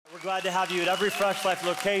Glad to have you at every Fresh Life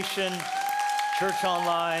location, church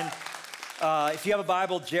online. If you have a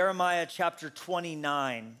Bible, Jeremiah chapter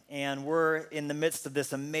 29, and we're in the midst of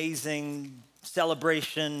this amazing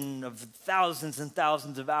celebration of thousands and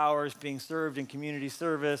thousands of hours being served in community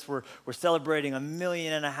service. We're celebrating $1.5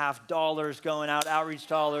 million going out, outreach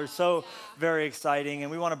dollars, so very exciting.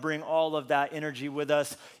 And we want to bring all of that energy with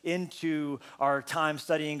us into our time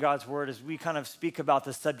studying God's Word as we kind of speak about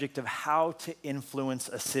the subject of how to influence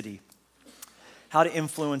a city. How to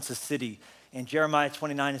influence a city. And Jeremiah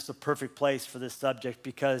 29 is the perfect place for this subject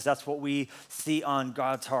because that's what we see on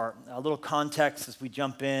God's heart. A little context as we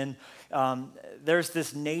jump in. There's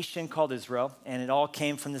this nation called Israel, and it all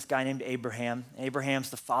came from this guy named Abraham. Abraham's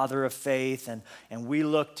the father of faith, and we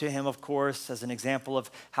look to him, of course, as an example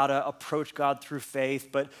of how to approach God through faith,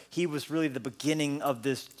 but he was really the beginning of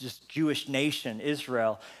this just Jewish nation,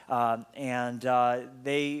 Israel, and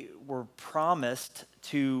they were promised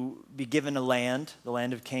to be given a land, the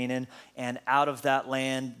land of Canaan, and out of that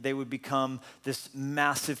land, they would become this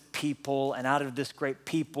massive people, and out of this great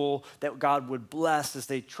people that God would bless as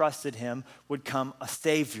they trusted him would come a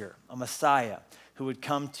savior, a Messiah, who would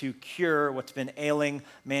come to cure what's been ailing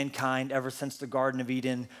mankind ever since the Garden of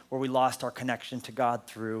Eden, where we lost our connection to God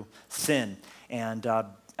through sin. And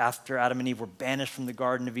after Adam and Eve were banished from the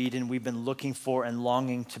Garden of Eden, we've been looking for and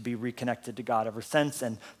longing to be reconnected to God ever since.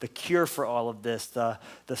 And the cure for all of this, the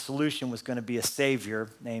solution was going to be a Savior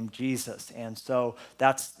named Jesus. And so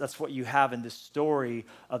that's what you have in this story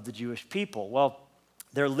of the Jewish people. Well,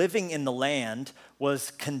 their living in the land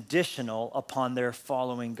was conditional upon their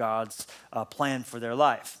following God's plan for their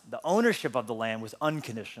life. The ownership of the land was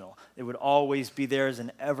unconditional. It would always be theirs,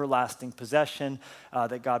 an everlasting possession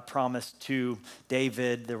that God promised to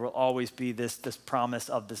David. There will always be this promise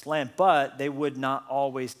of this land, but they would not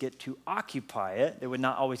always get to occupy it. They would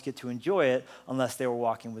not always get to enjoy it unless they were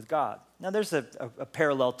walking with God. Now, there's a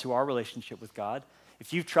parallel to our relationship with God.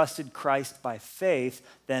 If you've trusted Christ by faith,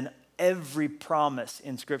 then every promise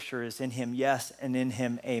in Scripture is in him, yes, and in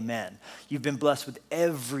him, amen. You've been blessed with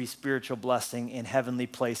every spiritual blessing in heavenly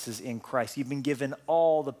places in Christ. You've been given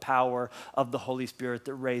all the power of the Holy Spirit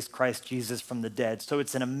that raised Christ Jesus from the dead. So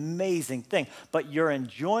it's an amazing thing. But your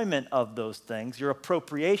enjoyment of those things, your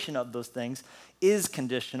appropriation of those things, is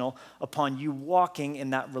conditional upon you walking in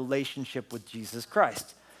that relationship with Jesus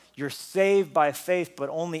Christ. You're saved by faith, but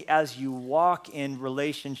only as you walk in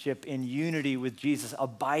relationship, in unity with Jesus,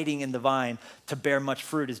 abiding in the vine to bear much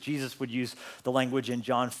fruit, as Jesus would use the language in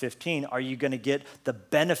John 15. Are you going to get the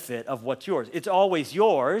benefit of what's yours? It's always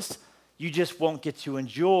yours. You just won't get to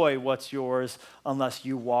enjoy what's yours unless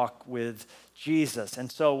you walk with Jesus.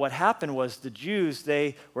 And so what happened was the Jews,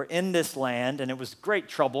 they were in this land, and it was great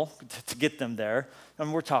trouble to get them there.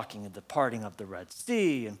 And we're talking the parting of the Red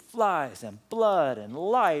Sea and flies and blood and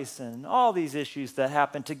lice and all these issues that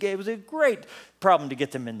happened to get. It was a great problem to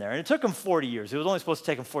get them in there. And it took them 40 years. It was only supposed to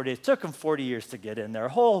take them 40 days. It took them 40 years to get in there. A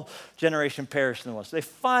whole generation perished in the wilderness. They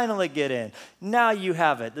finally get in. Now you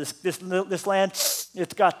have it. This land,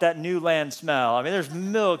 it's got that new land smell. I mean, there's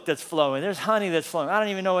milk that's flowing. There's honey that's flowing. I don't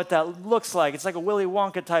even know what that looks like. It's like a Willy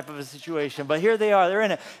Wonka type of a situation. But here they are. They're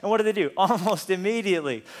in it. And what do? Almost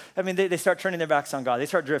immediately. I mean, they start turning their backs on God. They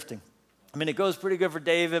start drifting. I mean, it goes pretty good for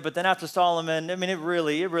David, but then after Solomon, I mean, it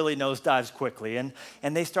really nosedives quickly. And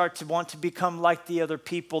they start to want to become like the other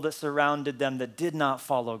people that surrounded them that did not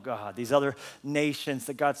follow God. These other nations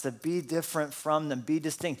that God said, be different from them, be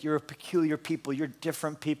distinct. You're a peculiar people, you're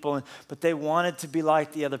different people. But they wanted to be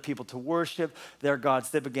like the other people, to worship their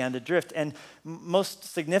gods. They began to drift. And most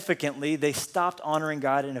significantly, they stopped honoring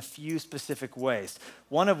God in a few specific ways,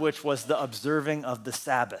 one of which was the observing of the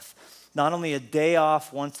Sabbath. Not only a day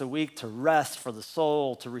off once a week to rest for the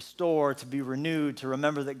soul, to restore, to be renewed, to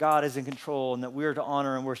remember that God is in control and that we're to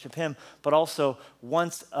honor and worship him, but also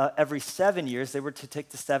once every 7 years, they were to take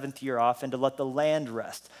the seventh year off and to let the land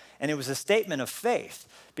rest. And it was a statement of faith,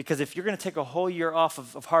 because if you're going to take a whole year off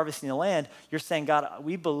of harvesting the land, you're saying, God,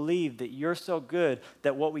 we believe that you're so good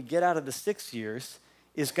that what we get out of the 6 years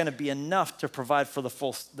is going to be enough to provide for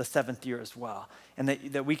the seventh year as well. And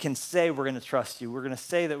that we can say we're going to trust you. We're going to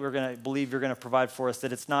say that we're going to believe you're going to provide for us,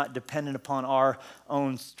 that it's not dependent upon our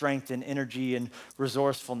own strength and energy and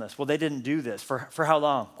resourcefulness. Well, they didn't do this. For how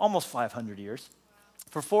long? Almost 500 years.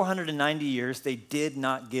 For 490 years, they did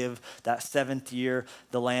not give that seventh year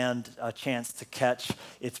the land a chance to catch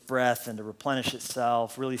its breath and to replenish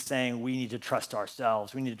itself, really saying we need to trust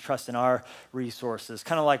ourselves. We need to trust in our resources,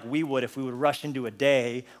 kind of like we would if we would rush into a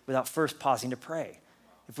day without first pausing to pray.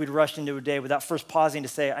 if we'd rush into a day without first pausing to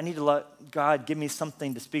say, I need to let God give me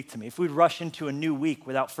something to speak to me. If we'd rush into a new week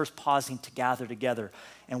without first pausing to gather together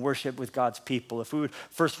and worship with God's people. If we would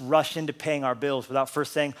first rush into paying our bills without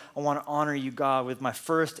first saying, I want to honor you, God, with my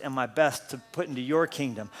first and my best to put into your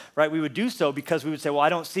kingdom, right? We would do so because we would say, well, I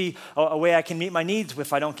don't see a way I can meet my needs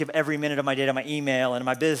if I don't give every minute of my day to my email and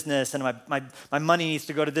my business and my money needs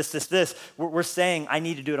to go to this. We're saying I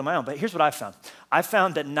need to do it on my own. But here's what I found. I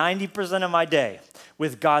found that 90% of my day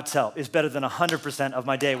with God's help is better than 100% of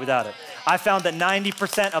my day without it. I found that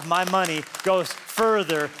 90% of my money goes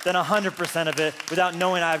further than 100% of it without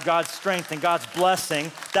knowing I have God's strength and God's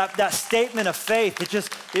blessing. That statement of faith,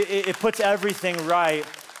 it puts everything right.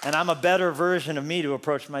 And I'm a better version of me to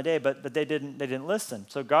approach my day, but they didn't listen.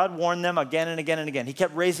 So God warned them again and again and again. He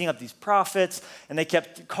kept raising up these prophets, and they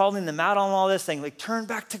kept calling them out on all this, saying, like, turn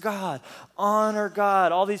back to God, honor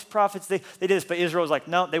God. All these prophets, they did this, but Israel was like,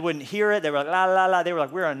 no, they wouldn't hear it. They were like, la, la, la. They were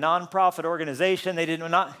like, we're a non-profit organization.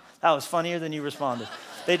 That was funnier than you responded.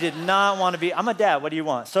 They did not want to be, I'm a dad, what do you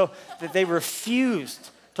want? So they refused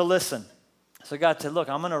to listen. So God said, look,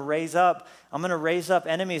 I'm going to raise up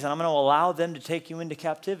enemies, and I'm going to allow them to take you into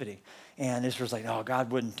captivity. And Israel's like, oh,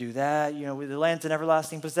 God wouldn't do that. You know, the land's an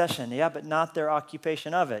everlasting possession. Yeah, but not their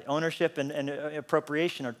occupation of it. Ownership and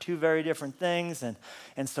appropriation are two very different things.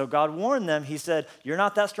 And so God warned them. He said, you're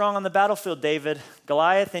not that strong on the battlefield, David.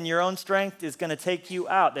 Goliath in your own strength is going to take you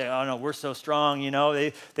out. Oh, no, we're so strong. You know,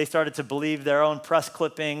 they started to believe their own press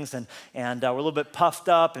clippings and were a little bit puffed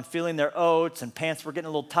up and feeling their oats, and pants were getting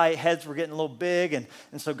a little tight, heads were getting a little big. And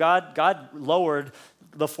so God lowered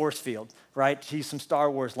the force field, right? To use some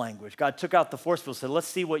Star Wars language. God took out the force field and said, let's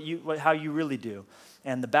see how you really do.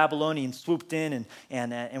 And the Babylonians swooped in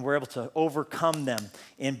and were able to overcome them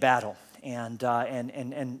in battle. And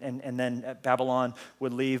then Babylon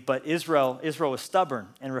would leave. But Israel was stubborn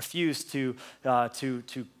and refused to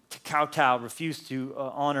kowtow, refused to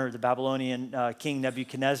honor the Babylonian king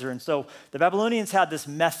Nebuchadnezzar. And so the Babylonians had this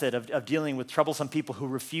method of dealing with troublesome people who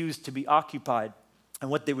refused to be occupied. And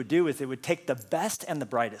what they would do is they would take the best and the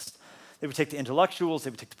brightest. They would take the intellectuals, they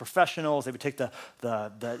would take the professionals, they would take the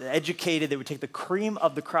educated, they would take the cream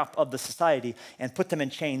of the crop of the society and put them in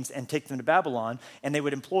chains and take them to Babylon, and they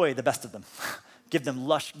would employ the best of them. Give them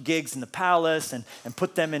lush gigs in the palace and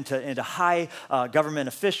put them into high government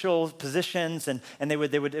official positions, and they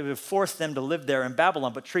would force them to live there in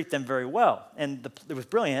Babylon, but treat them very well. And it was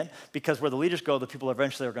brilliant because where the leaders go, the people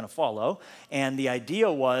eventually are going to follow. And the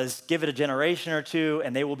idea was give it a generation or two,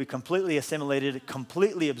 and they will be completely assimilated,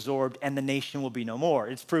 completely absorbed, and the nation will be no more.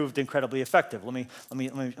 It's proved incredibly effective. Let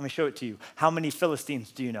me show it to you. How many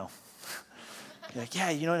Philistines do you know? You're like, yeah,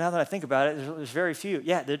 you know, now that I think about it, there's very few.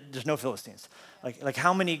 Yeah, there's no Philistines. Like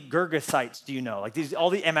how many Girgashites do you know? Like all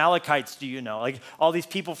the Amalekites do you know? Like all these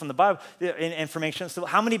people from the Bible, information. So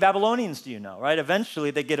how many Babylonians do you know, right? Eventually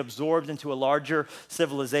they get absorbed into a larger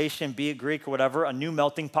civilization, be it Greek or whatever. A new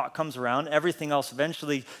melting pot comes around. Everything else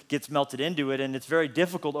eventually gets melted into it. And it's very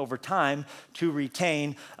difficult over time to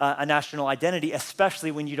retain a national identity,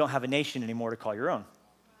 especially when you don't have a nation anymore to call your own,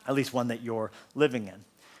 at least one that you're living in.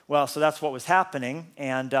 Well, so that's what was happening,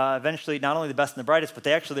 and eventually not only the best and the brightest, but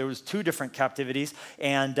there was two different captivities,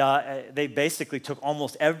 and they basically took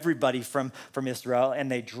almost everybody from Israel,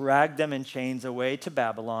 and they dragged them in chains away to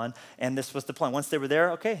Babylon, and this was the plan. Once they were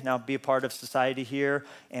there, okay, now be a part of society here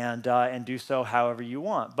and do so however you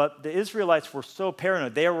want. But the Israelites were so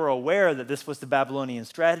paranoid. They were aware that this was the Babylonian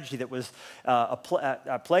strategy that was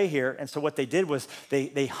at play here, and so what they did was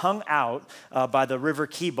they hung out by the river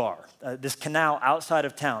Kibar, this canal outside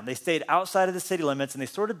of town. They stayed outside of the city limits, and they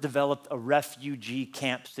sort of developed a refugee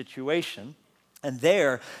camp situation. And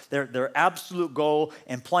their absolute goal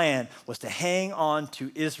and plan was to hang on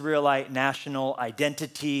to Israelite national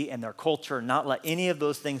identity and their culture, not let any of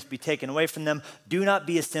those things be taken away from them. Do not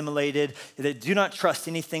be assimilated. They do not trust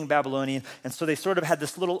anything Babylonian. And so they sort of had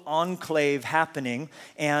this little enclave happening,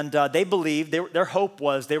 and they believed, their hope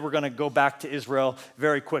was they were going to go back to Israel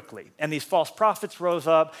very quickly. And these false prophets rose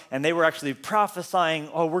up, and they were actually prophesying,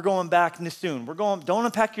 oh, we're going back soon. Don't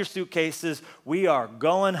unpack your suitcases. We are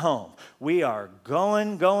going home. We are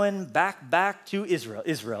going back to Israel.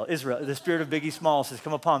 The spirit of Biggie Smalls has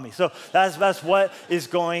come upon me. So that's what is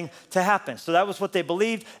going to happen. So that was what they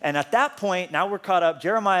believed. And at that point, now we're caught up.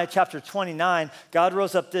 Jeremiah chapter 29, God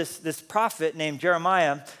rose up this prophet named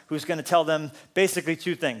Jeremiah who's going to tell them basically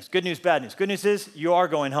two things. Good news, bad news. Good news is you are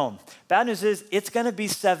going home. Bad news is it's going to be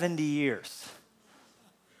 70 years.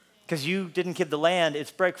 Because you didn't give the land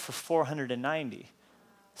its break for 490.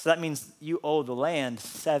 So that means you owe the land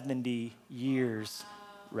 70 years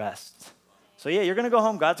rest. So yeah, you're going to go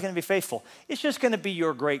home. God's going to be faithful. It's just going to be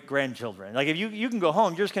your great-grandchildren. Like if you can go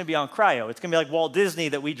home, you're just going to be on cryo. It's going to be like Walt Disney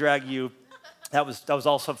that we drag you. That was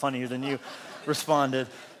also funnier than you responded.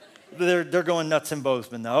 They're going nuts in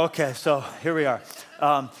Bozeman though. Okay, so here we are.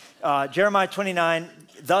 Jeremiah 29,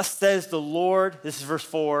 thus says the Lord, this is verse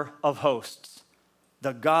 4, of hosts,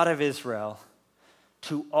 the God of Israel,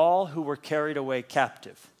 to all who were carried away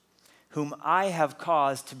captive, whom I have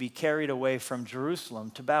caused to be carried away from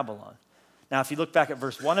Jerusalem to Babylon. Now, if you look back at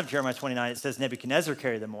verse 1 of Jeremiah 29, it says Nebuchadnezzar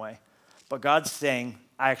carried them away. But God's saying,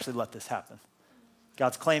 I actually let this happen.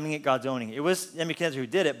 God's claiming it, God's owning it. It was Nebuchadnezzar who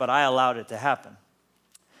did it, but I allowed it to happen.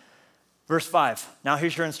 Verse 5, now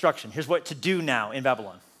here's your instruction. Here's what to do now in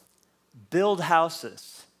Babylon. Build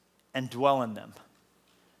houses and dwell in them.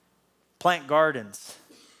 Plant gardens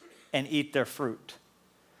and eat their fruit.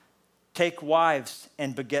 Take wives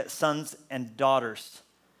and beget sons and daughters.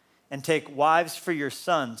 And take wives for your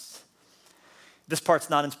sons. This part's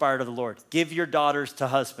not inspired of the Lord. Give your daughters to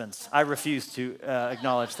husbands. I refuse to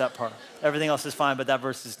acknowledge that part. Everything else is fine, but that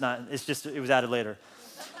verse is not. It was added later.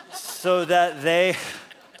 So that they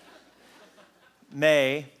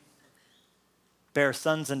may bear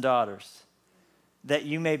sons and daughters, that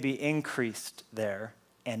you may be increased there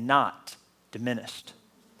and not diminished.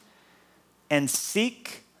 And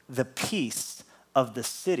seek the peace of the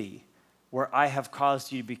city where I have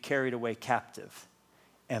caused you to be carried away captive,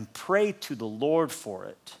 and pray to the Lord for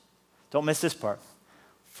it. Don't miss this part.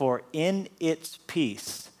 For in its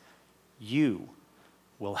peace, you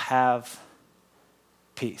will have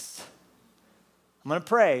peace. I'm going to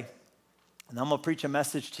pray, and I'm going to preach a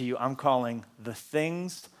message to you I'm calling the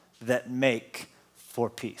things that make for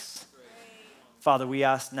peace. Father, we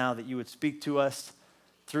ask now that you would speak to us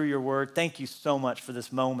through your word. Thank you so much for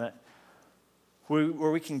this moment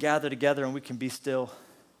where we can gather together and we can be still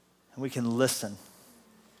and we can listen.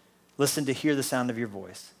 Listen to hear the sound of your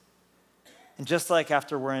voice. And just like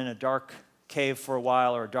after we're in a dark cave for a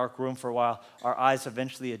while or a dark room for a while, our eyes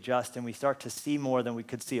eventually adjust and we start to see more than we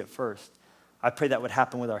could see at first. I pray that would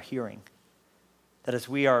happen with our hearing. That as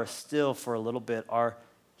we are still for a little bit, our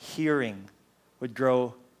hearing would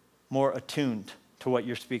grow more attuned to what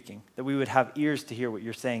you're speaking. That we would have ears to hear what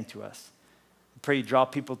you're saying to us. We pray you draw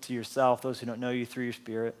people to yourself, those who don't know you, through your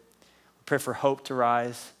Spirit. We pray for hope to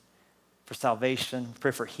rise, for salvation. We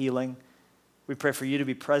pray for healing. We pray for you to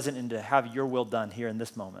be present and to have your will done here in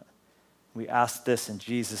this moment. We ask this in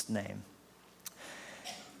Jesus' name.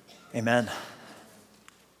 Amen.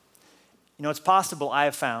 You know, it's possible, I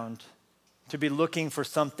have found, to be looking for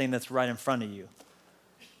something that's right in front of you.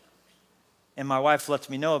 And my wife lets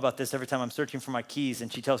me know about this every time I'm searching for my keys,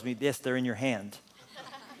 and she tells me, yes, they're in your hand.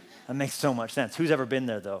 That makes so much sense. Who's ever been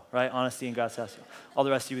there, though, right? Honesty in God's house. All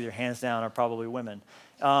the rest of you with your hands down are probably women.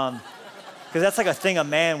 Because that's like a thing a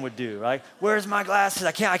man would do, right? Where's my glasses?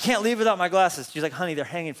 I can't leave without my glasses. She's like, honey, they're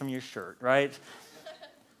hanging from your shirt, right?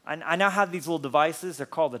 I now have these little devices. They're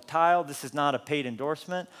called a Tile. This is not a paid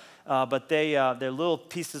endorsement, but they're little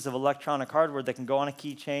pieces of electronic hardware that can go on a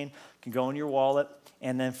keychain, can go in your wallet,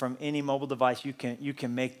 and then from any mobile device, you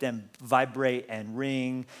can make them vibrate and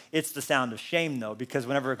ring. It's the sound of shame, though, because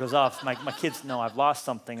whenever it goes off, my kids know I've lost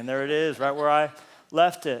something, and there it is, right where I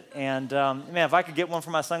left it. And man, if I could get one for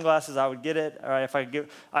my sunglasses, I would get it. All right, if I could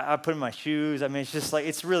I put in my shoes. I mean, it's just like,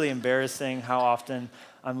 it's really embarrassing how often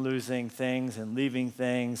I'm losing things and leaving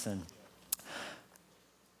things. And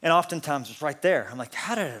oftentimes it's right there. I'm like,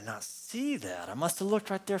 how did I not see that? I must have looked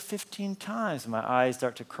right there 15 times. And my eyes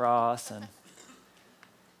start to cross. And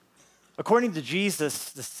according to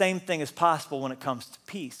Jesus, the same thing is possible when it comes to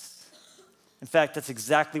peace. In fact, that's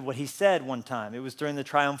exactly what he said one time. It was during the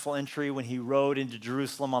triumphal entry when he rode into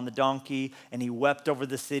Jerusalem on the donkey and he wept over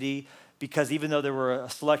the city because even though there were a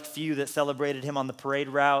select few that celebrated him on the parade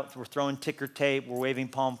route, were throwing ticker tape, were waving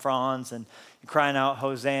palm fronds and crying out,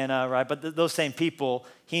 Hosanna, right? But those same people,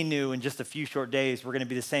 he knew in just a few short days were going to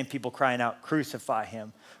be the same people crying out, crucify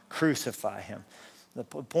him, crucify him. The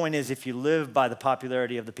point is, if you live by the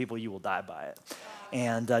popularity of the people, you will die by it.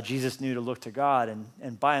 And Jesus knew to look to God.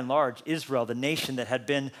 And by and large, Israel, the nation that had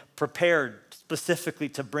been prepared specifically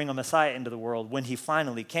to bring a Messiah into the world, when he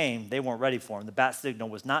finally came, they weren't ready for him. The bat signal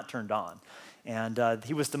was not turned on. And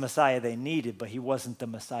he was the Messiah they needed, but he wasn't the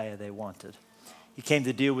Messiah they wanted. He came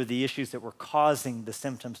to deal with the issues that were causing the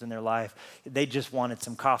symptoms in their life. They just wanted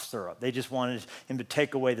some cough syrup. They just wanted him to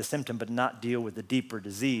take away the symptom, but not deal with the deeper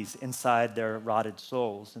disease inside their rotted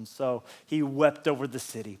souls. And so he wept over the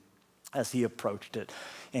city as he approached it,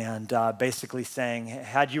 and basically saying,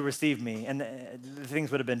 had you received me, and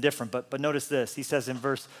things would have been different. But notice this. He says in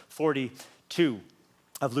verse 42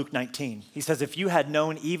 of Luke 19, he says, if you had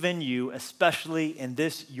known, even you, especially in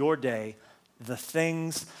this your day, the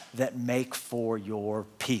things that make for your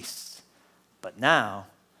peace. But now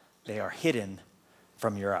they are hidden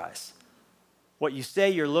from your eyes. What you say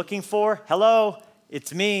you're looking for, hello,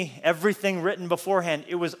 it's me. Everything written beforehand,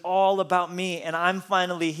 it was all about me, and I'm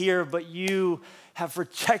finally here, but you have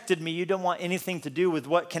rejected me. You don't want anything to do with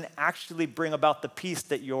what can actually bring about the peace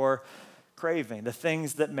that you're craving, the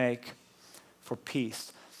things that make for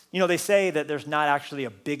peace. You know, they say that there's not actually a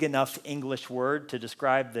big enough English word to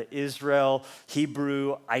describe the Israel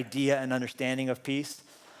Hebrew idea and understanding of peace.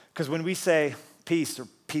 Because when we say peace or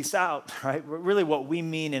peace out, right, really what we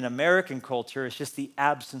mean in American culture is just the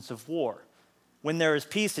absence of war. When there is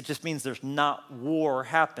peace, it just means there's not war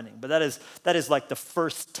happening. But that is like the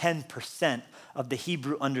first 10% of the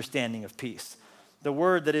Hebrew understanding of peace. The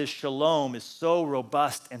word that is shalom is so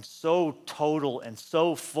robust and so total and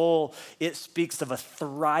so full. It speaks of a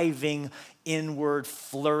thriving, inward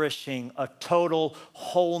flourishing, a total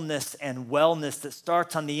wholeness and wellness that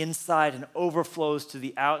starts on the inside and overflows to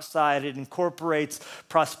the outside. It incorporates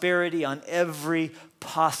prosperity on every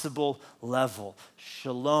possible level.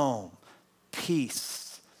 Shalom,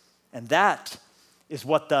 peace. And that is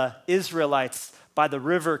what the Israelites by the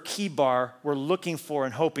river Kibar were looking for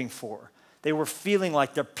and hoping for. They were feeling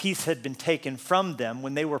like their peace had been taken from them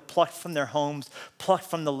when they were plucked from their homes, plucked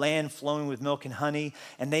from the land flowing with milk and honey,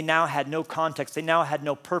 and they now had no context. They now had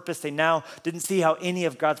no purpose. They now didn't see how any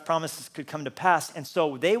of God's promises could come to pass, and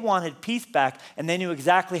so they wanted peace back, and they knew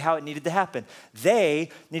exactly how it needed to happen. They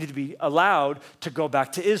needed to be allowed to go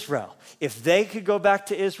back to Israel. If they could go back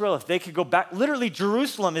to Israel, if they could go back, literally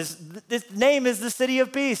Jerusalem is, this name is the city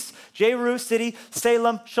of peace. Jeru, city,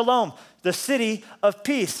 Salem, Shalom. The city of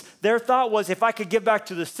peace. Their thought was, if I could get back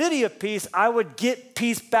to the city of peace, I would get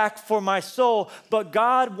peace back for my soul. But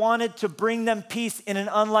God wanted to bring them peace in an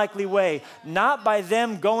unlikely way. Not by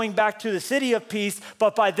them going back to the city of peace,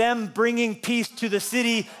 but by them bringing peace to the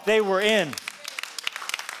city they were in.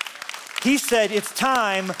 He said, it's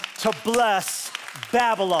time to bless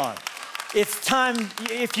Babylon. It's time,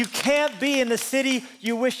 if you can't be in the city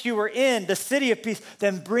you wish you were in, the city of peace,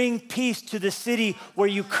 then bring peace to the city where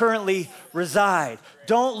you currently reside.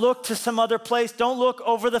 Don't look to some other place. Don't look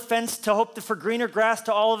over the fence to hope for greener grass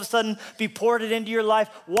to all of a sudden be poured into your life.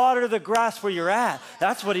 Water the grass where you're at.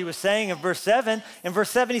 That's what he was saying in verse 7. In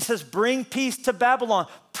verse 7, he says, bring peace to Babylon.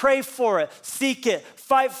 Pray for it. Seek it.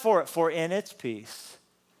 Fight for it. For in its peace,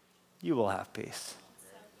 you will have peace.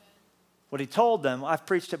 What he told them, I've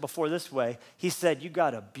preached it before this way, he said, you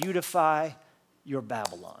got to beautify your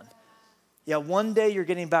Babylon. Yeah, one day you're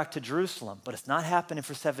getting back to Jerusalem, but it's not happening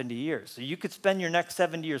for 70 years. So you could spend your next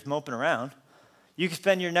 70 years moping around. You could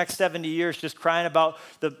spend your next 70 years just crying about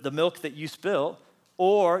the milk that you spilled.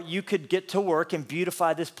 Or you could get to work and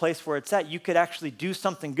beautify this place where it's at. You could actually do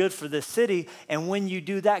something good for this city. And when you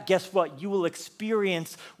do that, guess what? You will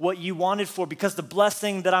experience what you wanted for, because the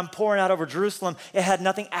blessing that I'm pouring out over Jerusalem, it had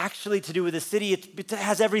nothing actually to do with the city. It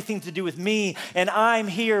has everything to do with me. And I'm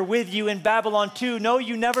here with you in Babylon too. No,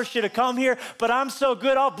 you never should have come here, but I'm so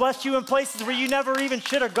good, I'll bless you in places where you never even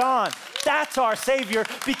should have gone. That's our Savior,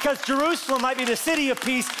 because Jerusalem might be the city of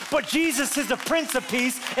peace, but Jesus is the Prince of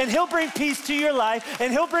Peace, and he'll bring peace to your life,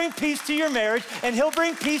 and he'll bring peace to your marriage, and he'll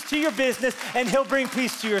bring peace to your business, and he'll bring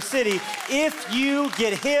peace to your city if you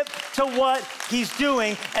get hip to what he's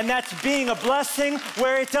doing. And that's being a blessing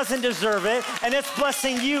where it doesn't deserve it, and it's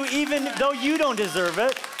blessing you even though you don't deserve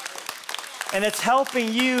it, and it's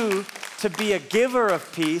helping you to be a giver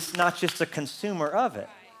of peace, not just a consumer of it.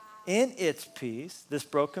 In its peace, this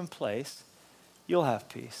broken place, you'll have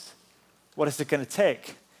peace. What is it going to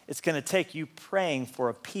take? It's going to take you praying for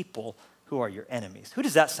a people who are your enemies. Who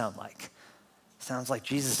does that sound like? Sounds like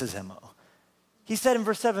Jesus' MO. He said in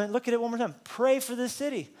verse 7, look at it one more time, pray for this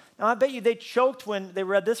city. Now, I bet you they choked when they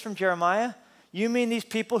read this from Jeremiah. You mean these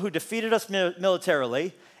people who defeated us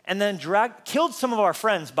militarily and then killed some of our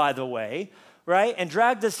friends, by the way, right? And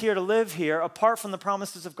dragged us here to live here apart from the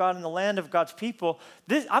promises of God in the land of God's people.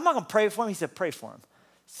 I'm not going to pray for him. He said, pray for him.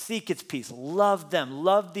 Seek its peace. Love them.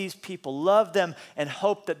 Love these people. Love them and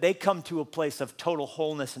hope that they come to a place of total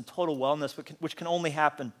wholeness and total wellness, which can only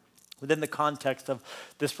happen within the context of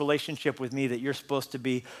this relationship with me that you're supposed to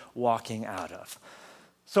be walking out of.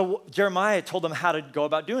 So Jeremiah told them how to go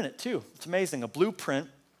about doing it too. It's amazing. A blueprint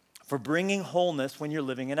for bringing wholeness when you're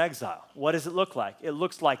living in exile. What does it look like? It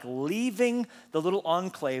looks like leaving the little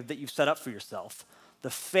enclave that you've set up for yourself, the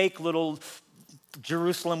fake little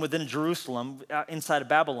Jerusalem within Jerusalem inside of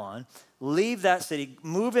Babylon. Leave that city,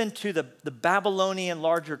 move into the Babylonian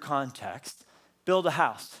larger context, build a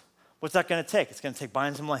house. What's that going to take? It's going to take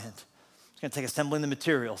buying some land. It's going to take assembling the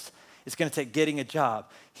materials. It's going to take getting a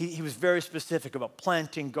job. He was very specific about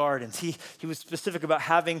planting gardens. He was specific about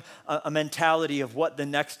having a mentality of what the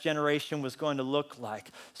next generation was going to look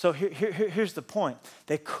like. So here's the point.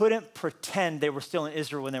 They couldn't pretend they were still in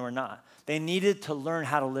Israel when they were not. They needed to learn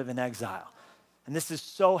how to live in exile. And this is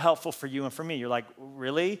so helpful for you and for me. You're like,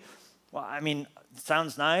 really? Well, I mean, it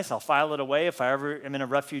sounds nice. I'll file it away if I ever am in a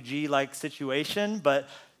refugee-like situation, but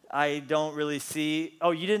I don't really see.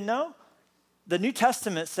 Oh, you didn't know? The New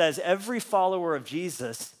Testament says every follower of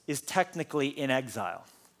Jesus is technically in exile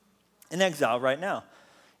right now.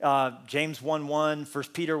 James 1:1, 1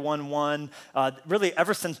 Peter 1:1. Really,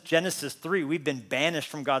 ever since Genesis 3, we've been banished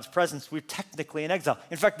from God's presence. We're technically in exile.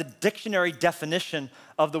 In fact, the dictionary definition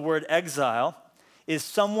of the word exile is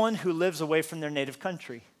someone who lives away from their native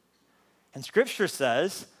country. And Scripture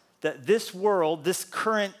says that this world, this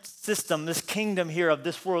current system, this kingdom here of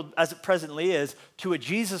this world as it presently is, to a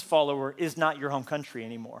Jesus follower is not your home country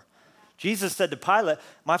anymore. Jesus said to Pilate,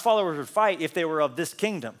 my followers would fight if they were of this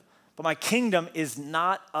kingdom, but my kingdom is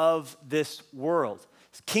not of this world.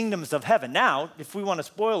 His kingdom is of heaven. Now, if we want to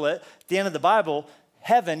spoil it, at the end of the Bible,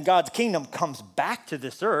 heaven, God's kingdom, comes back to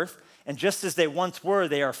this earth. And just as they once were,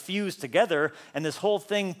 they are fused together. And this whole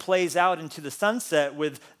thing plays out into the sunset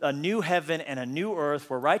with a new heaven and a new earth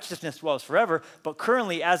where righteousness dwells forever. But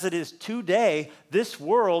currently, as it is today, this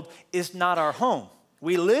world is not our home.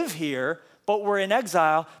 We live here, but we're in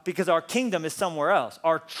exile because our kingdom is somewhere else.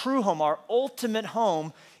 Our true home, our ultimate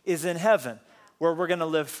home is in heaven, where we're going to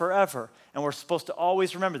live forever. And we're supposed to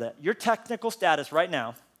always remember that. Your technical status right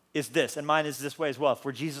now is this, and mine is this way as well, if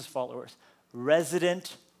we're Jesus followers.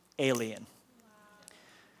 Resident alien.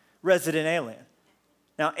 Resident alien.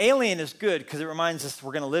 Now, alien is good because it reminds us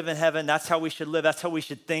we're going to live in heaven. That's how we should live. That's how we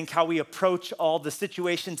should think, how we approach all the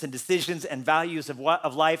situations and decisions and values of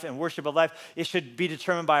life and worship of life. It should be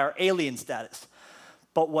determined by our alien status.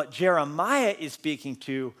 But what Jeremiah is speaking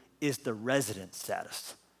to is the resident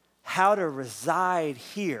status, how to reside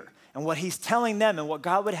here. And what he's telling them and what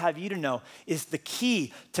God would have you to know is the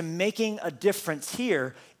key to making a difference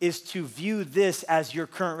here is to view this as your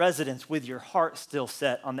current residence with your heart still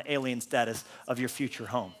set on the alien status of your future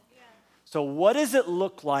home. So what does it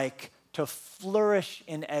look like to flourish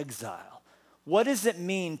in exile? What does it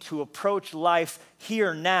mean to approach life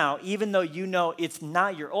here now, even though you know it's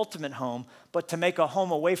not your ultimate home, but to make a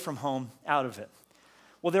home away from home out of it?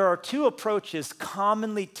 Well, there are two approaches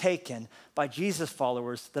commonly taken by Jesus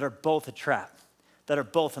followers that are both a trap, that are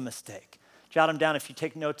both a mistake. Jot them down if you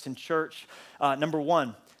take notes in church. Number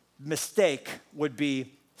one, mistake would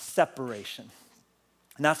be separation.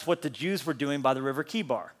 And that's what the Jews were doing by the river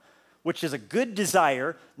Kibar, which is a good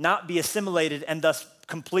desire, not be assimilated and thus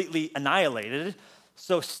completely annihilated.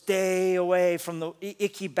 So stay away from the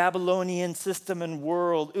icky Babylonian system and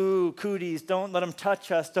world. Ooh, cooties, don't let them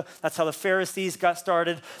touch us. That's how the Pharisees got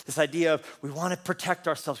started. This idea of we want to protect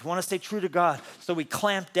ourselves. We want to stay true to God. So we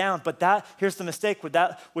clamp down. But here's the mistake with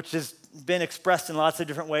that, which has been expressed in lots of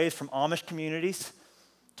different ways, from Amish communities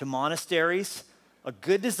to monasteries. A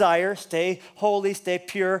good desire, stay holy, stay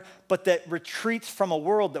pure, but that retreats from a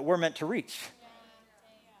world that we're meant to reach.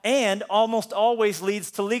 And almost always leads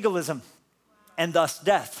to legalism. And thus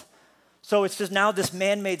death. So it's just now this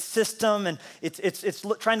man-made system, and it's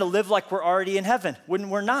trying to live like we're already in heaven when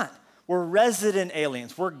we're not. We're resident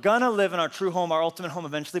aliens. We're gonna live in our true home, our ultimate home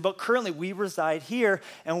eventually, but currently we reside here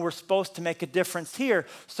and we're supposed to make a difference here.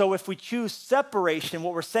 So if we choose separation,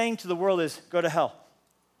 what we're saying to the world is go to hell.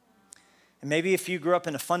 And maybe if you grew up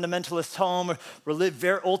in a fundamentalist home or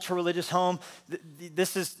very ultra-religious home,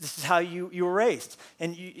 this is how you were raised.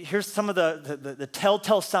 And here's some of the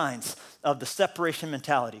telltale signs of the separation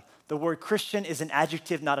mentality. The word Christian is an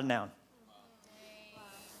adjective, not a noun.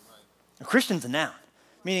 A Christian's a noun,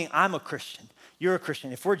 meaning I'm a Christian, you're a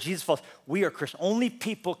Christian. If we're Jesus followers, we are Christian. Only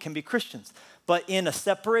people can be Christians. But in a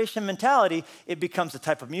separation mentality, it becomes a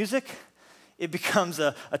type of music. It becomes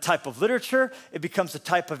a type of literature. It becomes a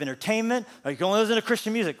type of entertainment. Like, you can only listen to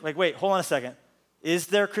Christian music. Like, wait, hold on a second. Is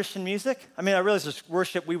there Christian music? I mean, I realize there's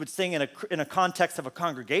worship we would sing in a context of a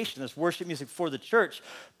congregation. There's worship music for the church.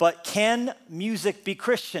 But can music be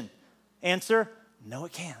Christian? Answer, no,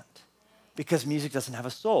 it can't. Because music doesn't have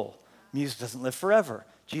a soul. Music doesn't live forever.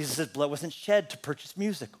 Jesus' blood wasn't shed to purchase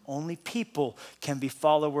music. Only people can be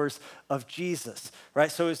followers of Jesus, right?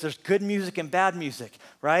 So there's good music and bad music,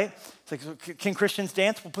 right? It's like, can Christians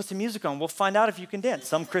dance? We'll put some music on. We'll find out if you can dance.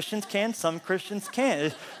 Some Christians can, some Christians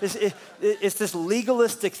can't. It's this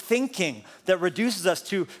legalistic thinking that reduces us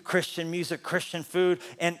to Christian music, Christian food.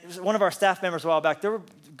 And one of our staff members a while back, they were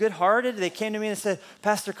good-hearted. They came to me and said,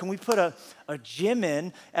 Pastor, can we put a gym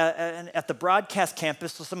in at the broadcast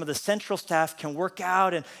campus so some of the central staff can work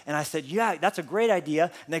out? And I said, yeah, that's a great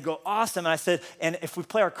idea. And they go, awesome. And I said, and if we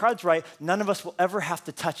play our cards right, none of us will ever have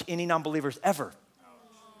to touch any non-believers ever.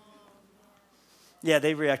 Yeah,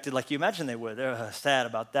 they reacted like you imagine they would. They're sad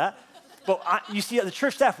about that. But you see, the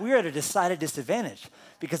church staff, we are at a decided disadvantage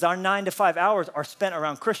because our 9 to 5 hours are spent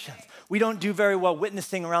around Christians. We don't do very well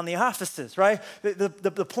witnessing around the offices, right?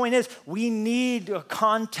 The point is, we need a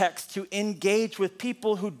context to engage with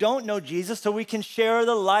people who don't know Jesus so we can share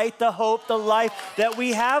the light, the hope, the life that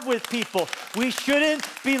we have with people. We shouldn't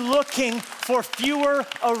be looking for fewer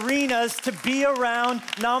arenas to be around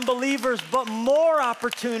non-believers, but more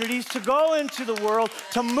opportunities to go into the world,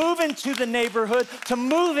 to move into the neighborhood, to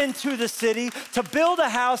move into the city, to build a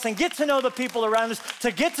house and get to know the people around us,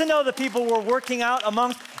 to get to know the people we're working out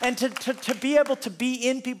amongst, and to be able to be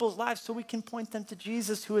in people's lives so we can point them to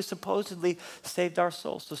Jesus who has supposedly saved our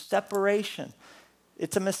souls. So separation,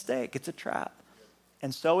 it's a mistake, it's a trap.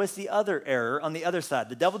 And so is the other error on the other side.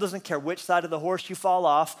 The devil doesn't care which side of the horse you fall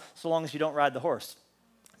off so long as you don't ride the horse.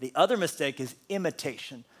 The other mistake is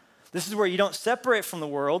imitation. This is where you don't separate from the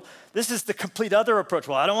world. This is the complete other approach.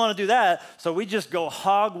 Well, I don't want to do that, so we just go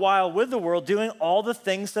hog wild with the world, doing all the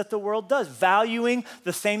things that the world does, valuing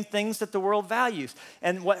the same things that the world values.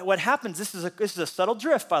 And what happens, this is a subtle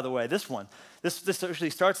drift, by the way, this one. This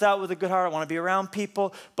usually starts out with a good heart. I want to be around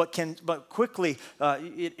people, but quickly,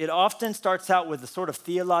 it often starts out with a sort of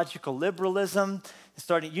theological liberalism.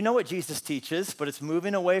 You know what Jesus teaches, but it's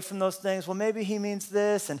moving away from those things. Well, maybe he means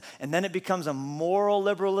this, and then it becomes a moral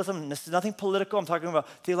liberalism. And this is nothing political. I'm talking about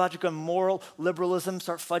theological and moral liberalism.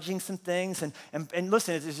 Start fudging some things, and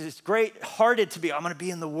listen, it's great-hearted to be. I'm going to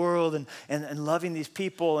be in the world and loving these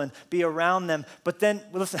people and be around them. But then,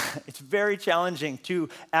 listen, it's very challenging to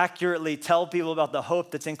accurately tell people about the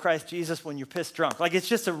hope that's in Christ Jesus when you're pissed drunk. Like, it's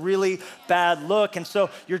just a really bad look. And so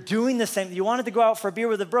you're doing the same. You wanted to go out for a beer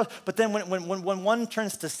with a bro, but then when one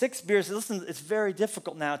turns to 6 beers, listen, it's very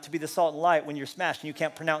difficult now to be the salt and light when you're smashed and you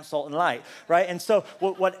can't pronounce salt and light, right? And so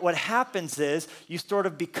what happens is you sort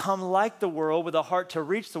of become like the world with a heart to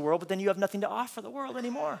reach the world, but then you have nothing to offer the world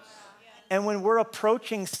anymore. And when we're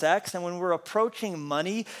approaching sex and when we're approaching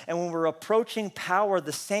money and when we're approaching power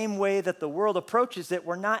the same way that the world approaches it,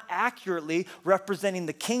 we're not accurately representing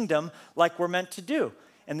the kingdom like we're meant to do.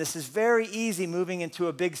 And this is very easy moving into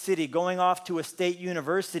a big city, going off to a state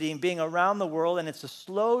university and being around the world, and it's a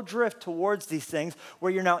slow drift towards these things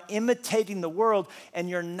where you're now imitating the world and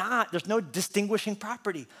there's no distinguishing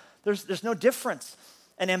property. There's no difference.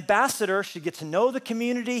 An ambassador should get to know the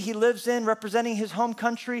community he lives in, representing his home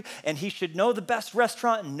country, and he should know the best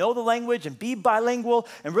restaurant and know the language and be bilingual.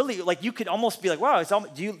 And really, like, you could almost be like, wow,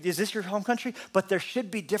 is this your home country? But there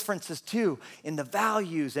should be differences too in the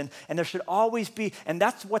values, and there should always be, and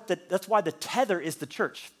that's why the tether is the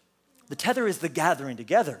church. The tether is the gathering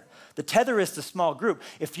together. The tether is the small group.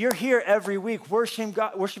 If you're here every week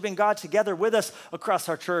worshiping God together with us across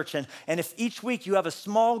our church, and if each week you have a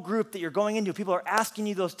small group that you're going into, people are asking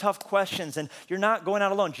you those tough questions, and you're not going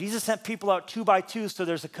out alone. Jesus sent people out 2 by 2, so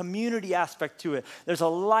there's a community aspect to it. There's a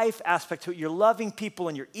life aspect to it. You're loving people,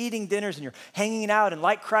 and you're eating dinners, and you're hanging out, and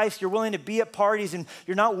like Christ, you're willing to be at parties, and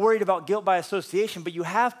you're not worried about guilt by association, but you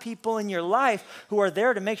have people in your life who are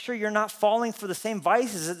there to make sure you're not falling for the same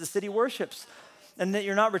vices that the city worships, and that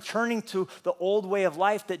you're not returning to the old way of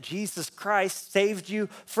life that Jesus Christ saved you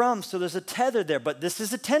from. So there's a tether there, but this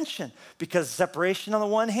is a tension, because separation on the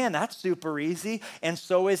one hand, that's super easy, and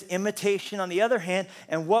so is imitation on the other hand.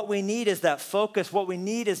 And what we need is that focus. What we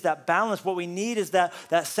need is that balance. What we need is that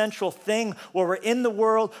central thing where we're in the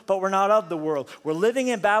world, but we're not of the world. We're living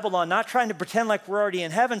in Babylon, not trying to pretend like we're already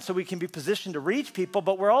in heaven so we can be positioned to reach people,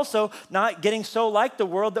 but we're also not getting so like the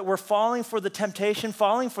world that we're falling for the temptation,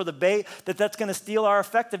 falling for the bait, that's going to steal our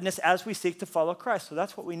effectiveness as we seek to follow Christ. So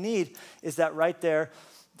that's what we need, is that right there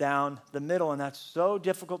down the middle. And that's so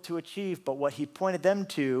difficult to achieve, but what he pointed them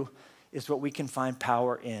to is what we can find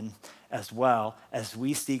power in as well as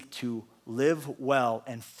we seek to live well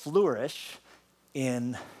and flourish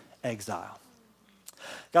in exile.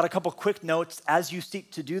 Got a couple quick notes as you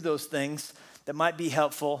seek to do those things that might be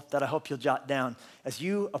helpful, that I hope you'll jot down. As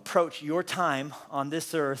you approach your time on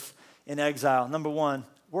this earth in exile, number one,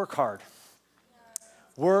 work hard.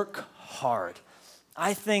 Work hard.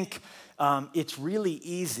 I think it's really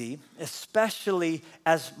easy, especially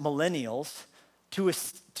as millennials,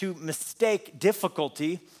 to mistake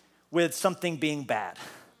difficulty with something being bad.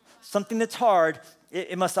 Something that's hard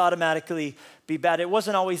It must automatically be bad. It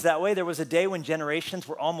wasn't always that way. There was a day when generations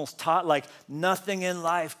were almost taught like nothing in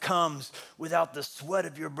life comes without the sweat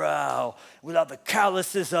of your brow, without the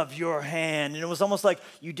calluses of your hand. And it was almost like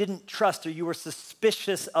you didn't trust or you were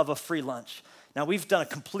suspicious of a free lunch. Now, we've done a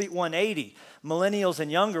complete 180. Millennials and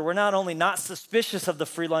younger, we're not only not suspicious of the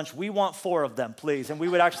free lunch, we want 4 of them, please. And we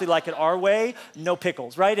would actually like it our way, no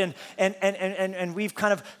pickles, right? And we've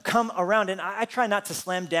kind of come around. And I try not to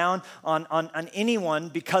slam down on anyone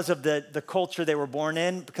because of the culture they were born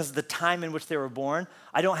in, because of the time in which they were born.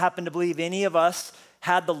 I don't happen to believe any of us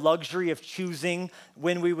had the luxury of choosing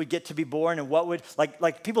when we would get to be born and what would,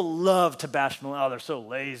 like people love to bash millennials. Oh, they're so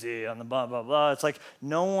lazy on the blah, blah, blah. It's like,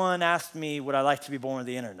 no one asked me would I like to be born with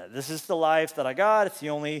the internet. This is the life that I got. It's the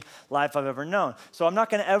only life I've ever known. So I'm not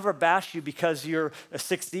gonna ever bash you because you're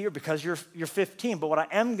 60 or because you're 15, but what I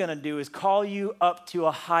am gonna do is call you up to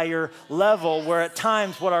a higher level where at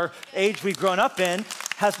times what our age we've grown up in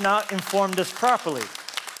has not informed us properly.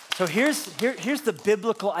 So here's the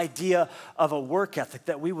biblical idea of a work ethic,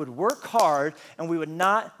 that we would work hard and we would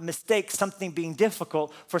not mistake something being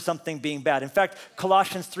difficult for something being bad. In fact,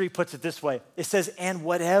 Colossians 3 puts it this way. It says, and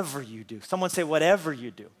whatever you do. Someone say, whatever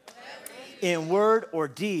you do. In word or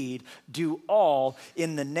deed, do all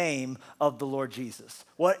in the name of the Lord Jesus.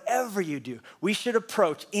 Whatever you do, we should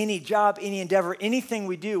approach any job, any endeavor, anything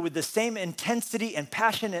we do with the same intensity and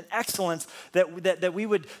passion and excellence that we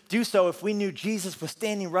would do so if we knew Jesus was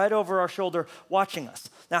standing right over our shoulder watching us.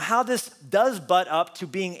 Now, how this does butt up to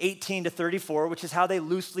being 18 to 34, which is how they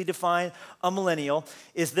loosely define a millennial,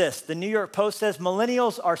 is this. The New York Post says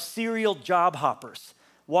millennials are serial job hoppers,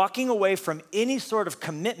 walking away from any sort of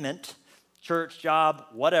commitment, church, job,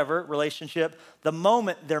 whatever, relationship, the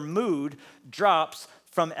moment their mood drops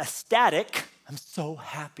from ecstatic, I'm so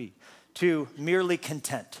happy, to merely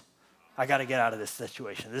content. I gotta get out of this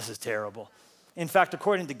situation. This is terrible. In fact,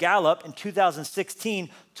 according to Gallup, in 2016,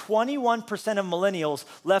 21% of millennials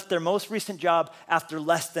left their most recent job after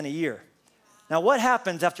less than a year. Now, what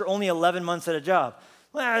happens after only 11 months at a job?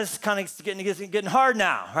 Well, this is kind of getting hard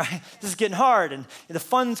now, right? This is getting hard, and the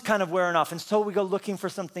fun's kind of wearing off, and so we go looking for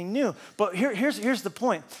something new. But here's the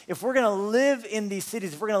point. If we're gonna live in these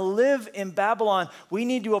cities, if we're gonna live in Babylon, we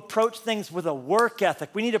need to approach things with a work ethic.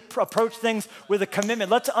 We need to approach things with a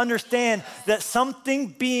commitment. Let's understand that something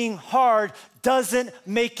being hard doesn't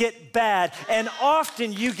make it bad. And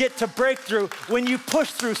often you get to breakthrough when you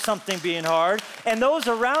push through something being hard. And those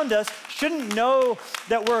around us shouldn't know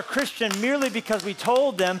that we're a Christian merely because we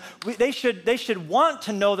told them. They should want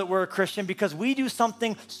to know that we're a Christian because we do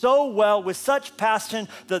something so well with such passion,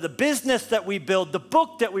 the business that we build, the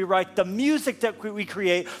book that we write, the music that we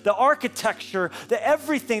create, the architecture, the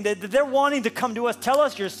everything that they're wanting to come to us. Tell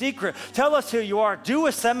us your secret. Tell us who you are. Do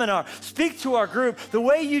a seminar. Speak to our group. The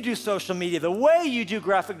way you do social media, the way you do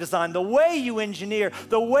graphic design, the way you engineer,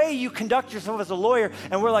 the way you conduct yourself as a lawyer.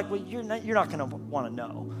 And we're like, well, you're not going to want to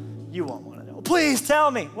know. You won't want to know. Please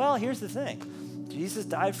tell me. Well, here's the thing. Jesus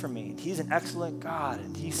died for me. He's an excellent God,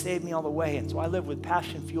 and he saved me all the way. And so I live with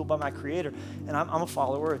passion fueled by my Creator, and I'm a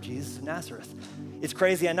follower of Jesus of Nazareth. It's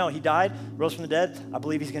crazy, I know. He died, rose from the dead. I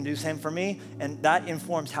believe he's going to do the same for me, and that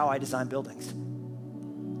informs how I design buildings.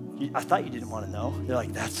 I thought you didn't want to know. They're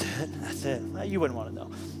like, that's it. Well, you wouldn't want to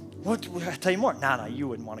know. What? I'll tell you more. No, you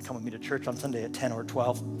wouldn't want to come with me to church on Sunday at 10 or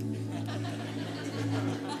 12.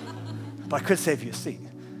 But I could save you a seat.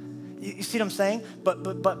 You see what I'm saying?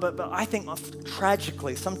 But I think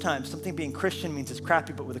tragically, sometimes something being Christian means it's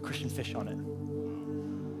crappy, but with a Christian fish on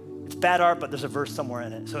it. It's bad art, but there's a verse somewhere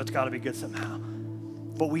in it, so it's got to be good somehow.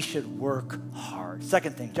 But we should work hard.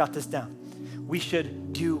 Second thing, jot this down. We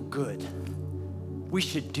should do good. We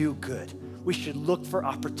should do good. We should look for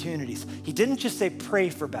opportunities. He didn't just say pray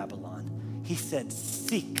for Babylon. He said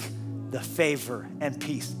seek the favor and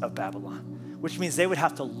peace of Babylon, which means they would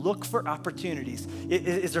have to look for opportunities.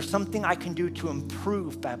 Is there something I can do to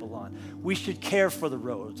improve Babylon? We should care for the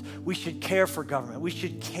roads. We should care for government. We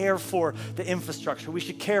should care for the infrastructure. We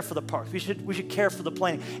should care for the parks. We should care for the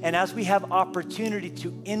planning. And as we have opportunity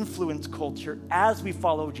to influence culture, as we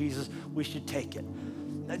follow Jesus, we should take it.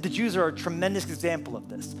 The Jews are a tremendous example of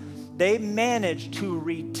this. They managed to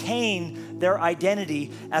retain their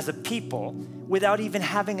identity as a people without even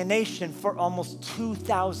having a nation for almost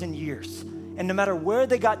 2,000 years. And no matter where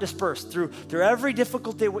they got dispersed, through every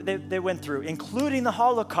difficulty they went through, including the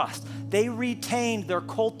Holocaust, they retained their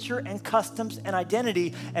culture and customs and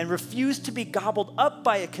identity and refused to be gobbled up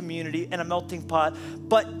by a community and a melting pot.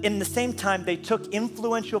 But in the same time, they took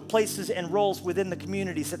influential places and roles within the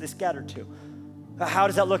communities that they scattered to. How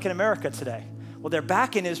does that look in America today? Well, they're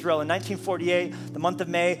back in Israel in 1948, the month of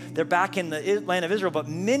May. They're back in the land of Israel, but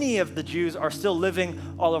many of the Jews are still living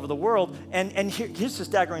all over the world. And here's the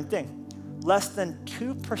staggering thing. Less than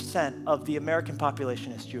 2% of the American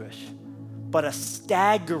population is Jewish, but a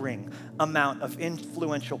staggering amount of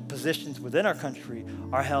influential positions within our country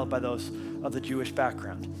are held by those of the Jewish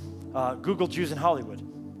background. Google Jews in Hollywood.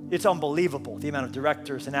 It's unbelievable, the amount of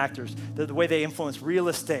directors and actors, the way they influence real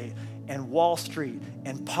estate and Wall Street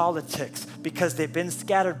and politics, because they've been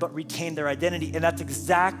scattered but retain their identity. And that's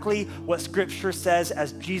exactly what Scripture says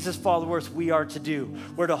as Jesus followers we are to do.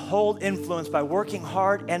 We're to hold influence by working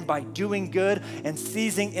hard and by doing good and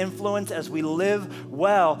seizing influence as we live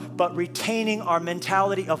well, but retaining our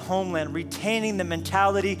mentality of homeland, retaining the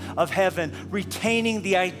mentality of heaven, retaining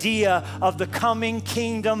the idea of the coming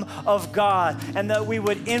kingdom of God, and that we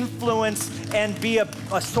would influence and be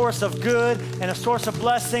a source of good and a source of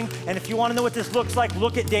blessing. And if you want to know what this looks like,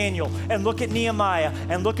 look at Daniel and look at Nehemiah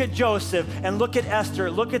and look at Joseph and look at Esther.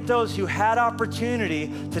 Look at those who had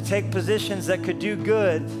opportunity to take positions that could do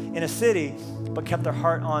good in a city, but kept their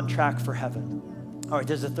heart on track for heaven. All right,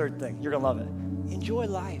 there's a third thing. You're going to love it. Enjoy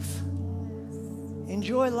life.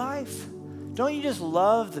 Enjoy life. Don't you just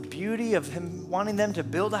love the beauty of him wanting them to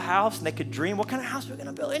build a house and they could dream, what kind of house are we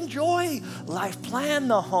gonna build? Enjoy life, plan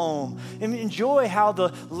the home. Enjoy how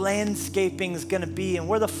the landscaping is gonna be and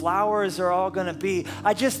where the flowers are all gonna be.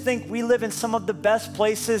 I just think we live in some of the best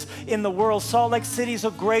places in the world. Salt Lake City is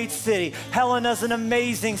a great city. Helena's an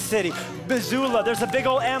amazing city. Missoula, there's a big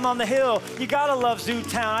old M on the hill. You gotta love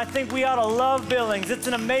Zootown. I think we ought to love Billings. It's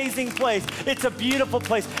an amazing place. It's a beautiful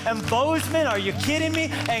place. And Bozeman, are you kidding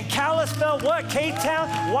me? And Kalispell, what?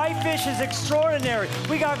 K-Town, Whitefish is extraordinary.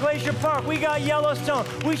 We got Glacier Park, we got Yellowstone.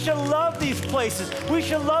 We should love these places. We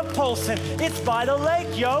should love Polson. It's by the lake,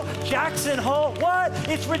 yo. Jackson Hole, what?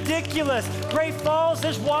 It's ridiculous. Great Falls,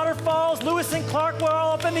 there's waterfalls. Lewis and Clark, we're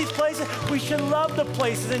all up in these places. We should love the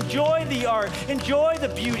places, enjoy the art, enjoy the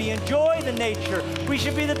beauty, enjoy the nature. We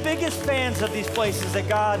should be the biggest fans of these places that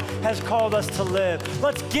God has called us to live.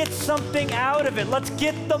 Let's get something out of it. Let's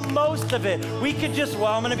get the most of it. We could just,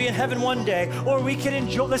 well, I'm gonna be in heaven one day, or we could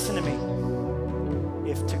enjoy, listen to me.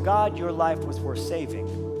 If to God your life was worth saving,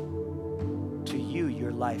 to you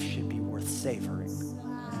your life should be worth savoring.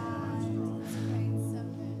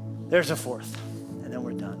 There's a fourth, and then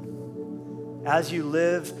we're done. As you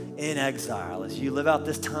live in exile, as you live out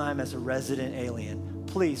this time as a resident alien,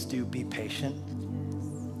 please do be patient.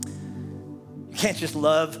 You can't just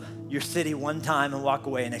love your city one time and walk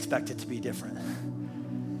away and expect it to be different.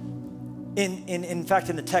 In fact,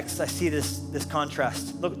 in the text, I see this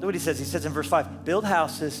contrast. Look what he says. He says in verse 5, build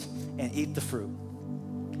houses and eat the fruit.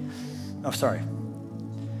 Oh, sorry.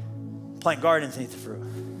 Plant gardens and eat the fruit.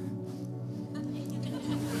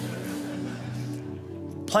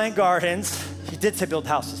 Plant gardens. He did say build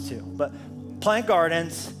houses too, but plant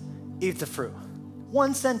gardens, eat the fruit.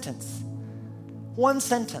 One sentence. One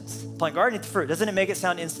sentence. Plant garden, eat the fruit. Doesn't it make it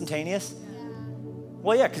sound instantaneous?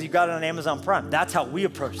 Well, yeah, because you got it on Amazon Prime. That's how we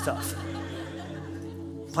approach stuff.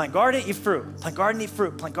 Plant garden, eat fruit. Plant garden, eat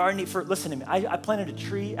fruit. Plant garden, eat fruit. Listen to me. I planted a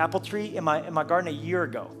tree, apple tree, in my garden a year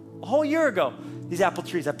ago. A whole year ago. These apple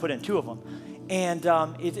trees, I put in 2 of them. And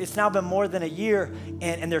it's now been more than a year,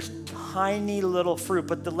 and there's tiny little fruit.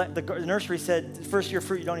 But the nursery said, first year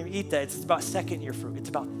fruit, you don't even eat that. It's about second year fruit. It's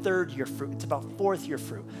about third year fruit. It's about fourth year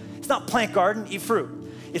fruit. It's not plant garden, eat fruit.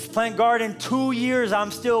 It's plant garden, 2 years, I'm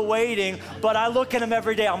still waiting, but I look at them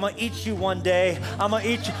every day. I'm gonna eat you one day. I'm gonna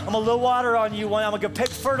eat you. I'm gonna little water on you one. I'm gonna pick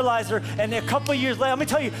fertilizer, and a couple of years later, let me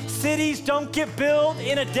tell you, cities don't get built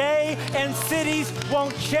in a day, and cities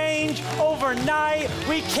won't change overnight.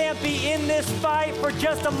 We can't be in this fight for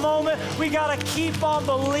just a moment. We gotta keep on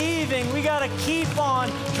believing. We gotta keep on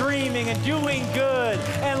dreaming and doing good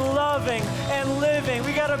and loving and living.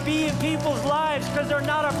 We gotta be in people's lives because they're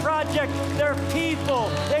not a project, they're people.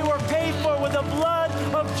 They were paid for with the blood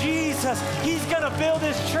of Jesus. He's gonna build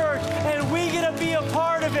his church, and we get to be a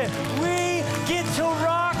part of it. We get to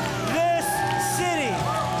rock this city.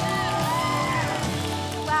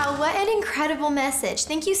 Wow, what an incredible message.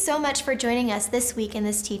 Thank you so much for joining us this week in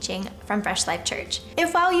this teaching from Fresh Life Church.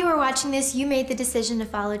 If while you were watching this, you made the decision to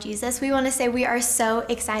follow Jesus, we want to say we are so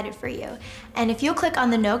excited for you. And if you'll click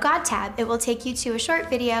on the Know God tab, it will take you to a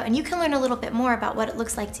short video, and you can learn a little bit more about what it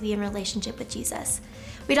looks like to be in relationship with Jesus.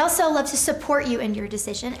 We'd also love to support you in your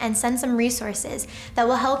decision and send some resources that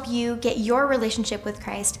will help you get your relationship with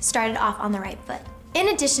Christ started off on the right foot. In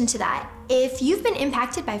addition to that, If you've been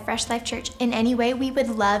impacted by Fresh Life Church in any way, we would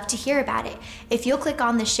love to hear about it. If you'll click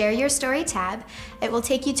on the Share Your Story tab, it will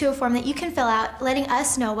take you to a form that you can fill out, letting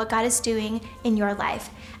us know what God is doing in your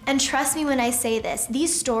life. And trust me when I say this,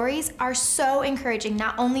 these stories are so encouraging,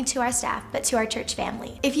 not only to our staff, but to our church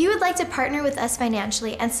family. If you would like to partner with us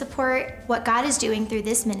financially and support what God is doing through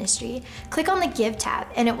this ministry, click on the Give tab,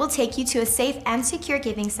 and it will take you to a safe and secure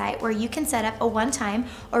giving site where you can set up a one-time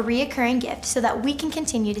or reoccurring gift so that we can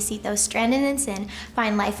continue to see those stranded in sin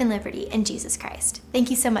find life and liberty in Jesus Christ. Thank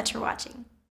you so much for watching.